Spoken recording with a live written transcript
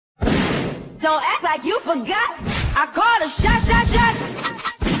Don't act like you forgot. I called a shot.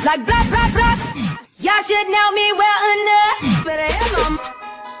 Like blah, blah, blah. Y'all should know me well enough. But I am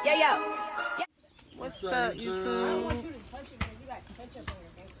yo. What's up, YouTube?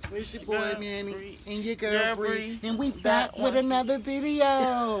 It's your boy Manny and your girl Bree, and we back with another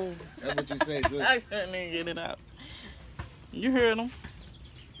video. That's what you say, too. I couldn't even get it out. You heard them.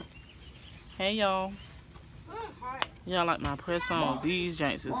 Hey, y'all. Y'all like my press on? These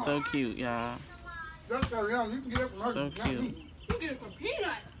joints is so cute, y'all. So cute. You get it from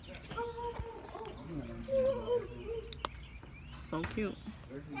Peanut. So cute.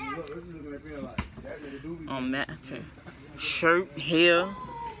 That shirt, hair,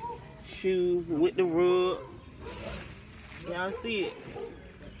 shoes with the rug. Y'all see it?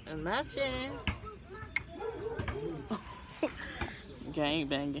 And matching. Gang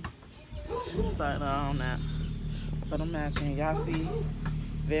banging. Sorry on that. But I'm matching. Y'all see?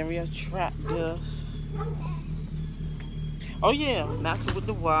 Very attractive. Oh yeah, matching with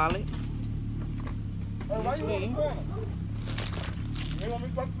the wallet. You see? They want me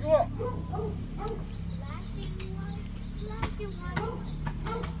to fuck you up.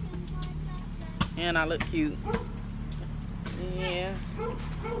 And I look cute. Yeah.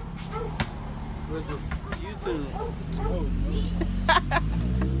 What's this? YouTube. Oh,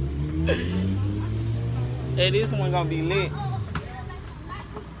 Hey, this one gonna be lit.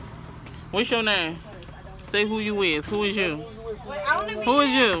 What's your name? Say who you is. Who is you? Who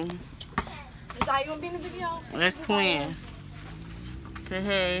is you? Is that you gonna be in the video? That's twin. Say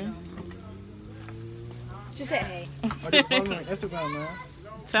hey. She said hey. I just follow me on Instagram, man.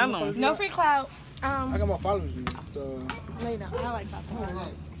 Tell them. No free clout. I got more followers than you, so. No, you don't. I like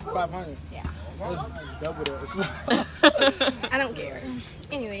 500. 500? Yeah. That's double that. I don't care.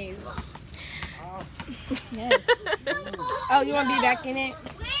 Anyways. Yes. Oh, you want to be back in it?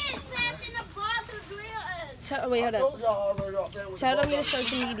 Wait, hold up. Tell them your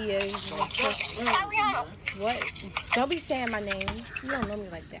social medias. What? Don't be saying my name. You don't know me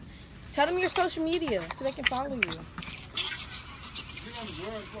like that. Tell them your social media so they can follow you.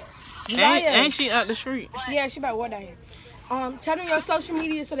 Ain't she up the street? Yeah, she about what down here. Tell them your social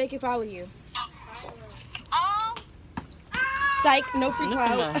media so they can follow you. Psych, no free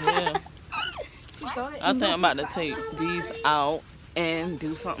clout. Yeah. I think I'm about to take these out and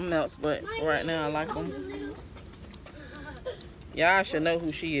do something else, but right now I like them. Y'all should know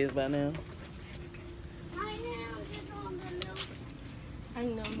who she is by now. I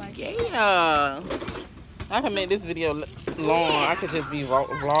know my Yeah. I can make this video long. I could just be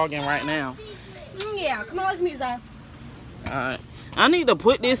vlogging right now. Yeah, come on, let's meet Zion. Alright. I need to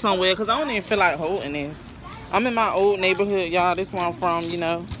put this somewhere because I don't even feel like holding this. I'm in my old neighborhood, y'all. This where I'm from, you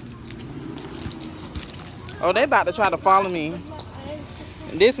know. Oh, they about to try to follow me.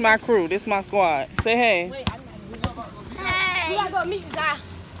 This my crew. This my squad. Say hey. Wait, hey. We gotta go meet Zion.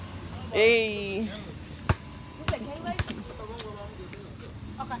 Hey. Okay.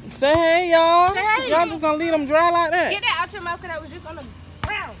 Say hey, y'all. Say hey. Y'all just gonna leave them dry like that? Get that out your mouth because that was just on the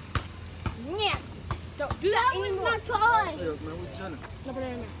ground. Nasty. Don't do that anymore. Not trying. No, put it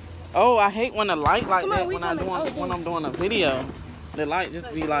in there. Oh, I hate when the light like Come on, that we when coming. I'm doing a video. The light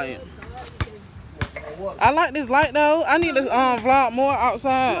just be like. I like this light though. I need to vlog more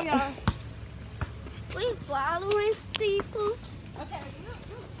outside. We following people.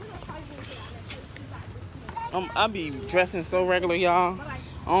 I be dressing so regular, y'all. I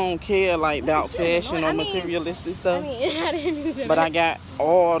don't care like about fashion or materialistic stuff. But I got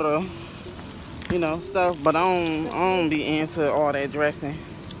all the, you know, stuff. But I don't be into all that dressing.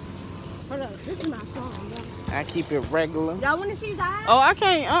 Hold up, this is my song. I keep it regular. Y'all want to see Zion? Oh, I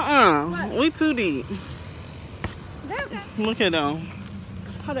can't. We too deep. Okay. Look at them.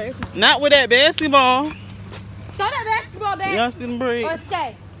 Hold up. Not with that basketball. Throw that basketball back. Y'all see them Or braids?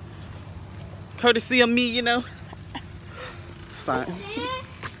 stay. Courtesy of me, you know. Stop.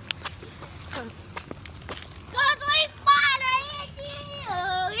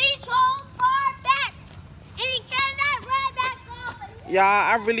 Y'all,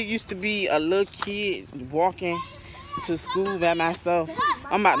 I really used to be a little kid walking to school by myself.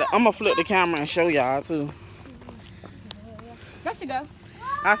 I'm gonna flip the camera and show y'all too. There she go.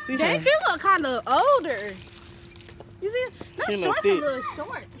 I see her. Dang, she look kind of older. You see it? She Those look shorts thick. are a little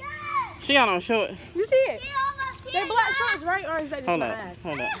short. She got on shorts. You see it? They black shorts, right? Or is that just Hold my up, ass?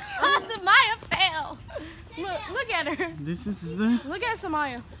 hold up. Oh, Samaya fell. Look at her. This is the Look at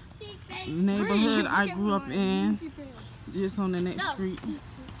Samaya. neighborhood I grew up in. Just on the next street.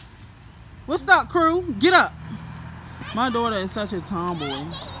 What's up, crew? Get up. My daughter is such a tomboy.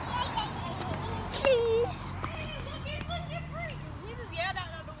 Cheese. We just yelled out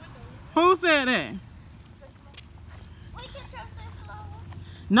of the window. Who said that?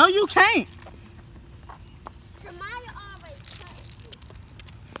 No, you can't.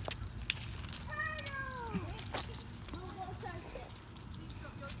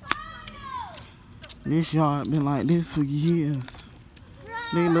 This yard been like this for years.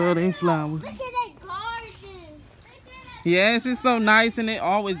 They love their flowers. Look at that garden. Yes, it's so nice and it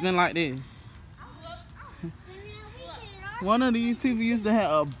always been like this. One of these people used to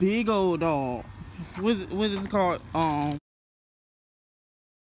have a big old dog. What is it called?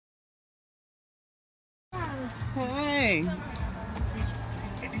 Hey.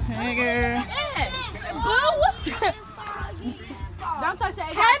 Hey, girl. Boo, what the? Don't touch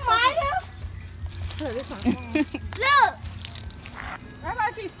that. Hey, Maya. Look.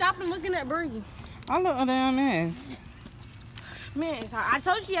 Everybody keep stopping looking at Bree. I look a damn mess. Man, I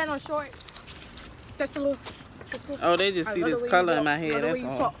told you she had no shorts. Just a little. Oh, they just see this color in my hair, that's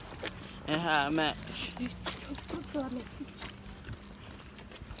all. And how it match.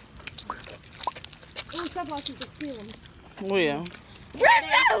 Oh, somebody can steal them. Where?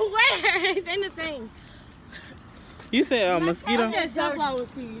 Where? It's in the thing. You said mosquito? I said sunflower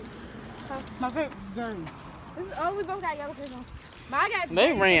seeds. My favorite girl. Oh, we both got yellow fish on.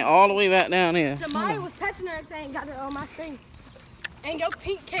 They ran all the way back down there. Somebody was touching everything, got it on my thing. And your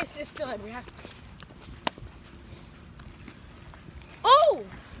pink case is still at your house. Oh!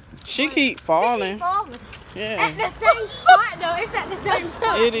 She keep falling. Yeah. At the same spot though, it's at the same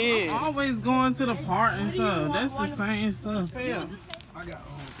spot. It is. Always going to the park and stuff. That's the same stuff. Yeah. I got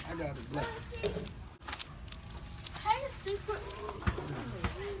the black.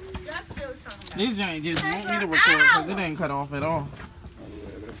 This joint just want me to record because it ain't cut off at all.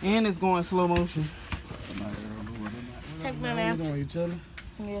 And it's going slow motion. What you doing? You chilling?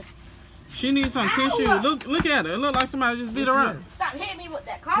 Yeah. She needs some tissue. Look at her. It look like somebody just beat her up. Stop hitting me with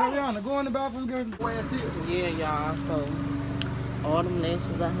that car. Carriana, go in the bathroom, girl. Yeah, y'all. So all them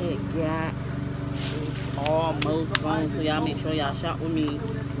lashes I had got is almost gone. So y'all make sure y'all shop with me.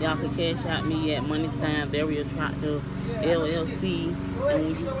 Y'all can cash out me at Money Sign Very Attractive LLC. And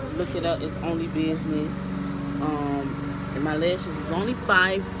when you look it up, it's only business. And my lashes is only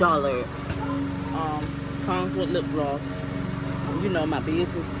 $5. Comes with lip gloss. You know, my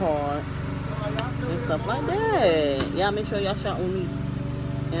business card and stuff like that. Y'all make sure y'all shop with me.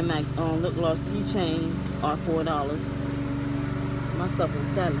 And my lip gloss keychains are $4. So my stuff is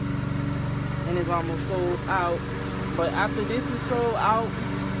selling. And it's almost sold out. But after this is sold out,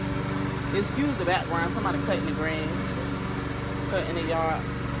 excuse the background, somebody cutting the grass, cutting the yard.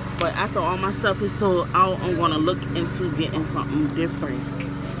 But after all my stuff is sold out, I'm gonna look into getting something different.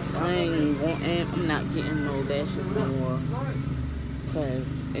 I'm not getting no lashes no more. Cause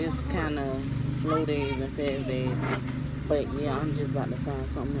it's kind of slow days and fast days. But yeah, I'm just about to find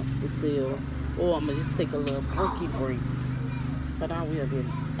something else to sell. Or I'm gonna just take a little perky break. But I will be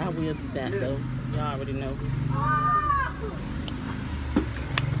back though. Y'all already know.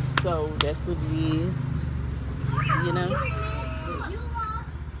 So that's what it is. You know?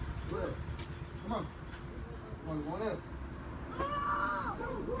 Come on.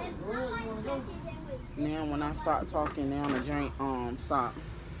 Now when I start talking, now the drink stop.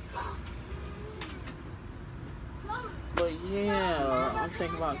 But yeah, I'm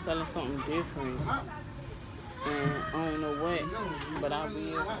thinking about selling something different. And I don't know what, but I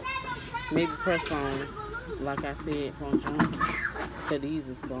will. Maybe press-ons, like I said from jump. Cause these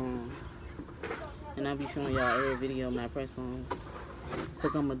is gone. And I'll be showing y'all every video of my press-ons.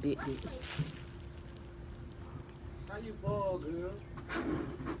 Cause I'm addicted. How you fall, girl?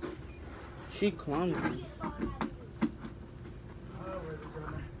 She clumsy.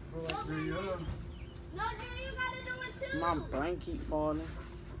 My brain keep falling.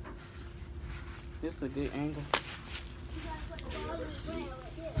 This is a good angle.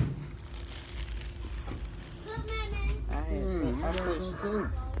 I switched.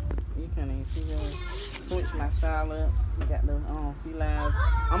 You can't even see yours. Switch my style up. We got the felines.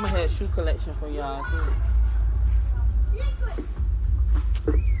 I'm gonna have shoe collection for y'all too.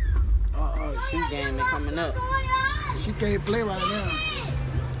 Shoe game is coming up. She can't play right now.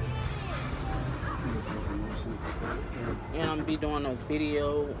 And I'm gonna be doing a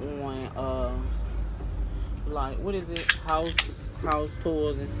video on like what is it? House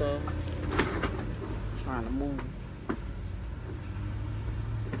tours and stuff. Trying to move.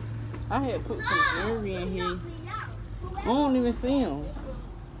 I had put some jewelry in here. I don't even see them.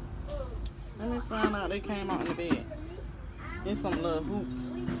 Let me find out they came out in the bed. There's some little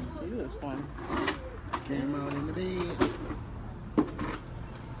hoops. It was fun. Came out in the bed.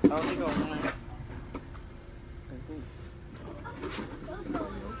 Oh, they go one.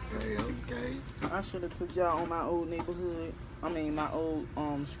 Okay. Okay. I should have took y'all on my old neighborhood. I mean, my old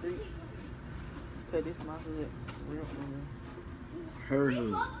street. Cause this my hood, real for real. Her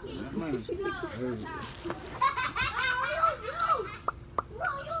hood. That man. Her hood.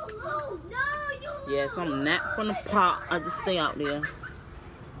 Yes, I'm not from the park. I just stay out there.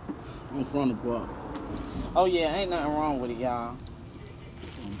 I'm from the park. Oh yeah, ain't nothing wrong with it, y'all.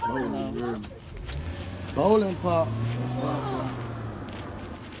 Bowling, girl. Bowling park. That's where I'm from.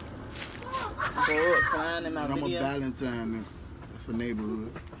 Birds flying in my I'm video. a Valentine. That's a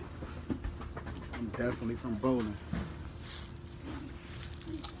neighborhood. I'm definitely from Bowling.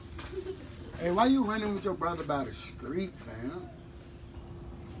 Hey, why you running with your brother by the street, fam?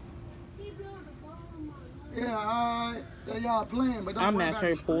 Yeah, alright. Y'all playing, but don't I'm worry at about her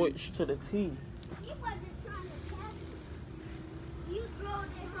the street. porch to the T.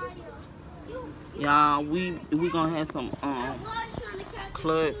 Y'all, we gonna have some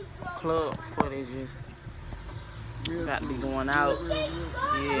club footages. Got to be going out.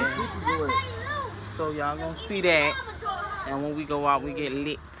 Yeah. So y'all gonna see that. And when we go out, we get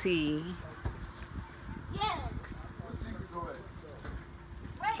lit tea.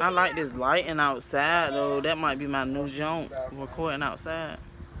 I like this lighting outside though. That might be my new jump. Recording outside.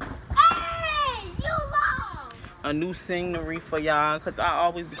 A new scenery for y'all, cause I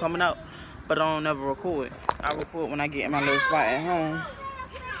always be coming out, but I don't never record. I record when I get in my little spot at home.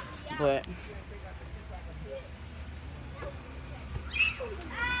 But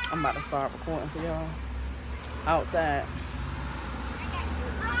I'm about to start recording for y'all outside.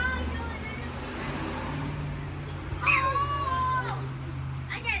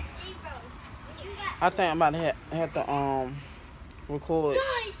 I think I'm about to have to record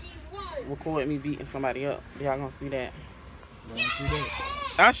me beating somebody up. Y'all gonna see that? Yeah, I see that.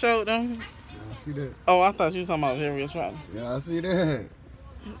 I showed them. Yeah, I see that. Oh, I thought you were talking about various right. Yeah, I see that.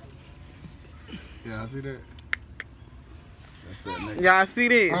 Yeah, I see that. That's that nigga. Y'all see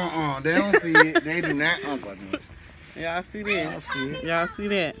this? They don't see it. They do not. Y'all see this? I see it. Y'all see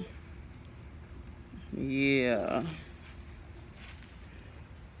that? Yeah.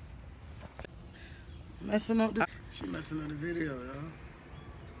 Messing up the. She messing up the video, y'all.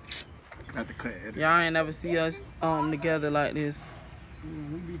 Got to cut it. Y'all ain't never see us together like this.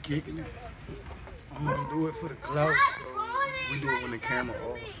 We be kicking it. I'm gonna do it for the clout, so we do it when the camera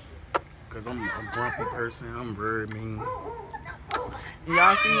off. Cause I'm a grumpy person. I'm very mean.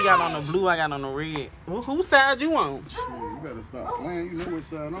 Y'all see he got on the blue, I got on the red. Whose side you on? Shit, you better stop playing. You know what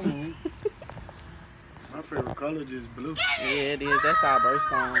side I'm on. My favorite color is blue. Yeah, it is. That's our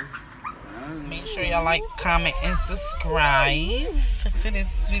birthstone. Make sure y'all like, comment, and subscribe to this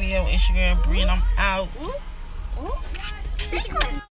video. It's your girl Bree, and I'm out.